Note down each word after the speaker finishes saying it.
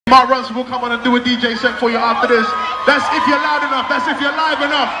Mark Ronson will come on and do a DJ set for you after this. That's if you're loud enough. That's if you're live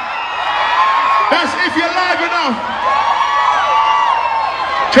enough. That's if you're live enough.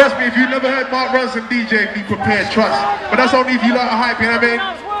 Trust me, if you've never heard Mark Ronson DJ, be prepared, trust. But that's only if you like a hype, you know what I mean?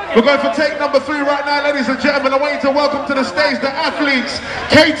 We're going for take number 3 right now, ladies and gentlemen. I want you to welcome to the stage the athletes,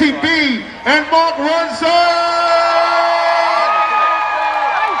 Katy and Mark Ronson!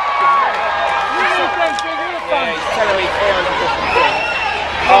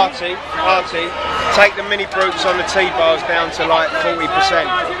 Artie, take the mini brutes on the T-bars down to like 40%. That's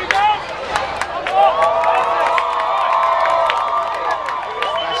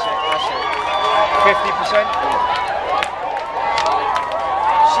it. 50%.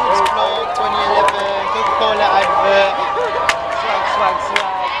 Shivz Dotz, 2011, Coca-Cola Advert. Swag.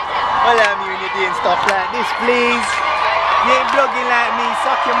 All I'm doing stuff like this, please. You ain't blogging like me,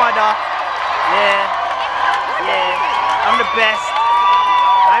 suck your mother. Yeah, I'm the best.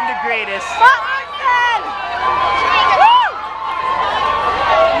 I'm the greatest.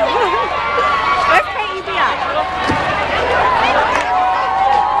 Where's Katy at?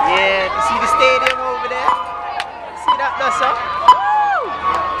 Yeah, you see the stadium over there? See that, that's up?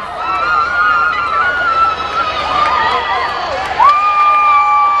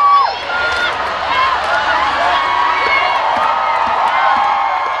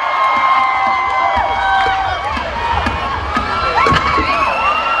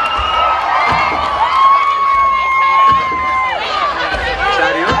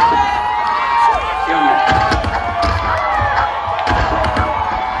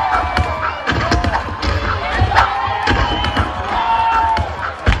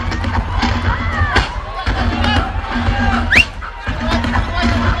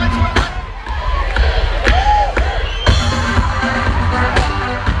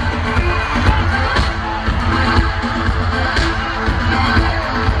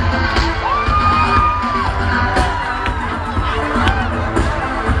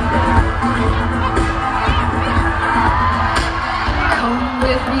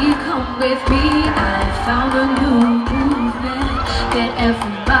 Come with me, I found a new movement. Get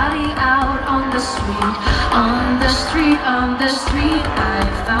everybody out on the street, on the street, on the street. I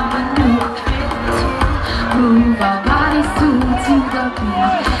found a new trick to move our bodies to the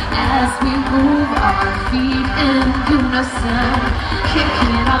beat. As we move our feet in unison,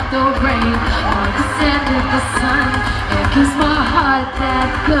 kicking out the rain on the sand in the sun. It gives my heart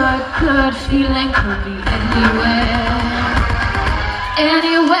that good feeling. Could be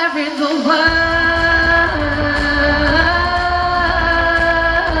anywhere in the world,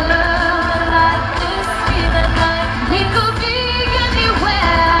 like this feeling like we could be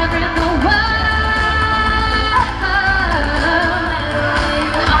anywhere in the world.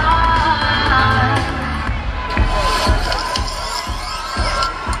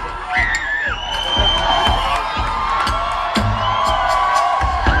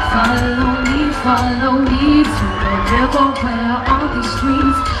 Follow me to the river where all these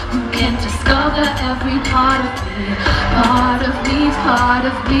streets you can discover every part of me, part of me, part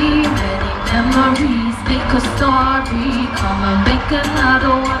of me. Many memories make a story. Come and make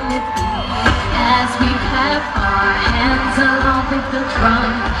another one with me. As we clap our hands along with the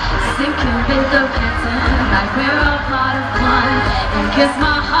drum, sinking with the pattern like we're a part of one. It gives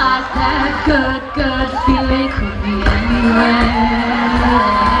my heart that good feeling. Could be anywhere.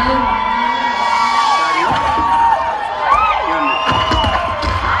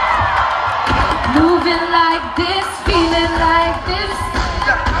 Moving like this, feeling like this,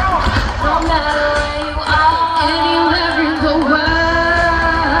 no matter where you are, anywhere in the world.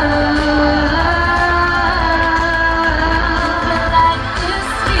 Moving like this,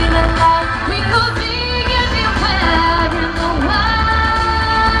 feeling like we could be anywhere in the world.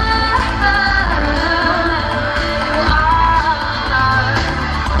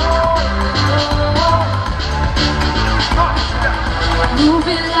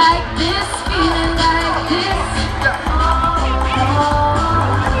 Moving like this, feeling like this.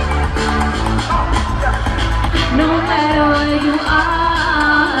 No matter where you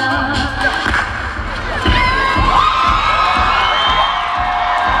are.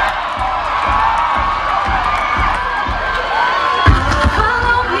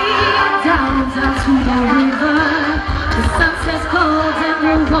 Follow me down to the river. The sunset's cold and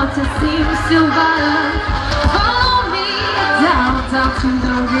the water seems silver. Follow me down to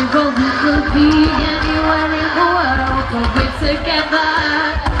the river. We could be anywhere in the world, but we're together.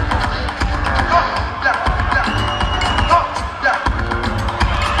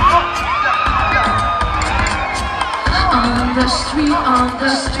 On the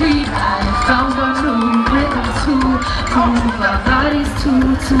street, I found a new rhythm to move our everybody's to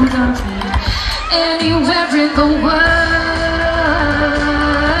the beat. Anywhere in the world.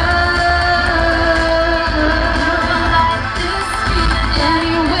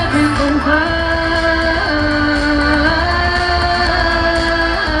 Anywhere in the world.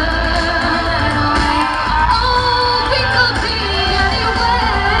 Oh, we could be anywhere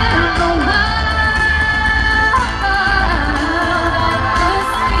in the world.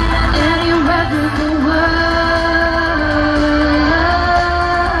 Anywhere in the world.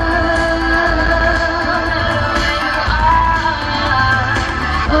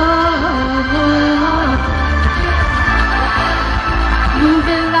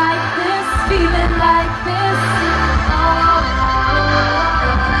 Moving like this, feeling like this.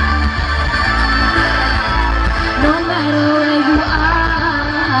 No matter where you are.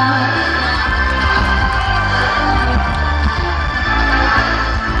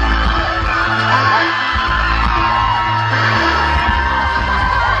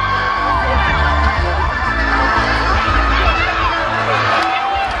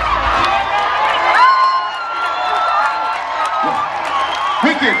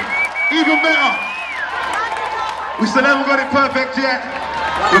 Wicked, even better. We still haven't got it perfect yet.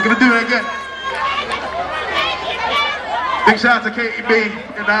 We're gonna do it again. Big shout out to Katy B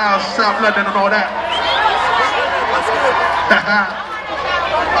in the house, South London and all that.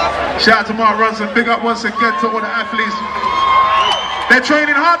 Shout out to Mark Ronson. Big up once again to all the athletes. They're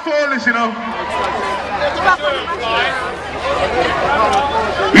training hard for all this, you know.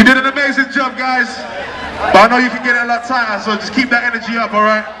 You did an amazing job, guys. But I know you can get it a lot tighter, so just keep that energy up,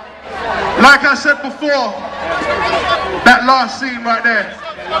 alright? Like I said before, that last scene right there,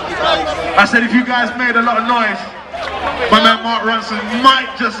 I said if you guys made a lot of noise, my man Mark Ronson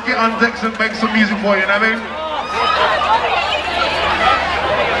might just get on decks and make some music for you, you know what I mean?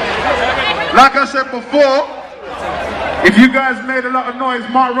 Like I said before, if you guys made a lot of noise,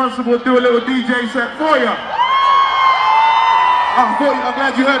 Mark Ronson will do a little DJ set for you. I'm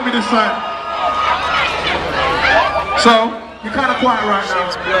glad you heard me this time. So, you're kind of quiet right now.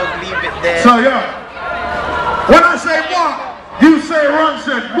 Leave it there. So, yeah. When I say Mark, you say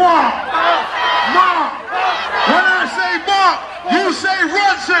Ronson. Mark! Mark! When I say Mark, you say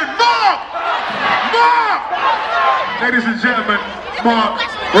Ronson. Mark! Mark! Ladies and gentlemen, Mark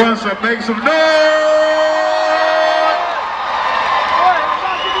Ronson, make some noise!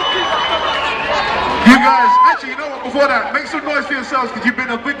 You guys, actually, you know what, before that, make some noise for yourselves because you've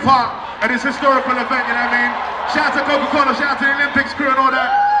been a big part of this historical event, you know what I mean? Shout out to Coca-Cola, shout out to the Olympics crew and all that.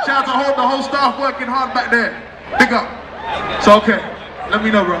 Shout out to the whole staff working hard back there. Big up. So, okay, let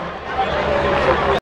me know, bro.